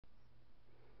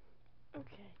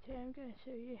Today I'm going to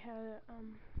show you how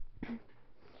to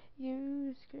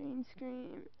use green screen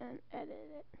and edit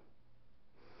it.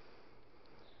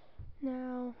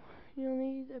 Now you'll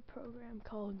need a program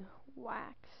called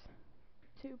Wax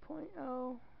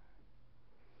 2.0.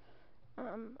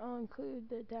 I'll include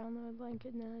the download link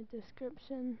in the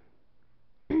description.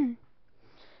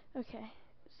 Okay,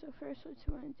 so first what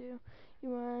you want to do, you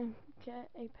want to get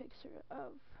a picture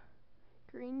of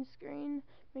green screen.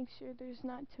 Make sure there's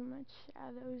not too much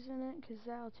shadows in it, because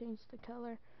that'll change the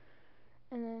color.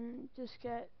 And then just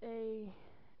get a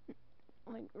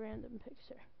random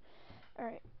picture.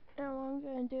 Alright, now what I'm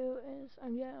going to do is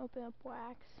I'm going to open up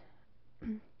Wax.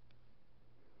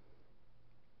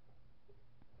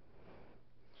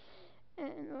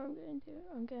 And what I'm going to do,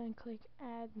 I'm going to click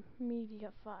Add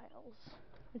Media Files,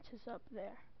 which is up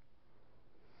there.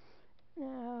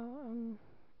 Now,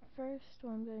 first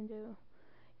what I'm going to do,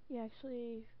 you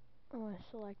actually want to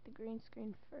select the green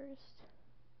screen first,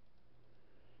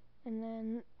 and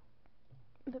then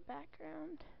the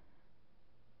background.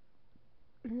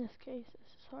 In this case, this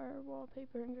is horror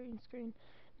wallpaper and green screen.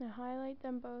 Now highlight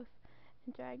them both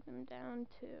and drag them down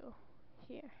to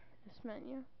here, this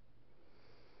menu.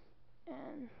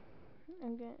 And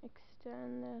I'm going to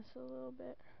extend this a little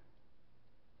bit.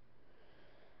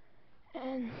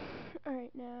 And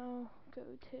alright, now go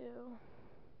to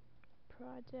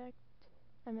Project,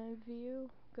 View,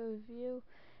 go View,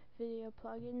 Video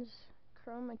Plugins,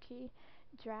 Chroma Key.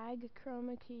 Drag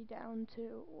Chroma Key down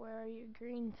to where your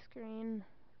green screen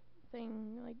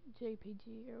thing, like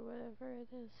JPG or whatever it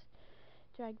is.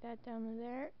 Drag that down to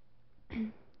there.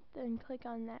 Then click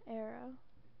on that arrow.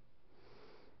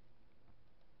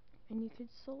 And you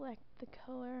could select the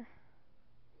color.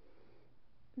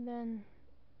 Then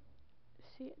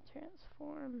see it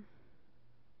transform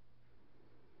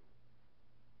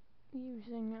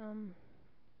using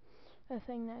a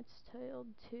thing that's titled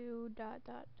 2 ...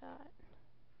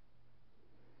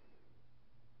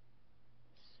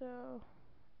 So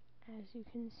as you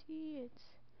can see, it's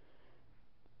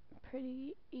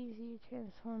pretty easy to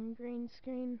transform green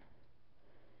screen.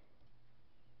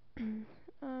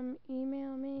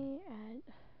 Email me at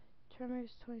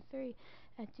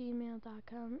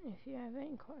tremors23@gmail.com if you have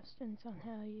any questions on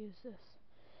how to use this.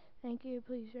 Thank you.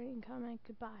 Please rate and comment.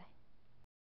 Goodbye.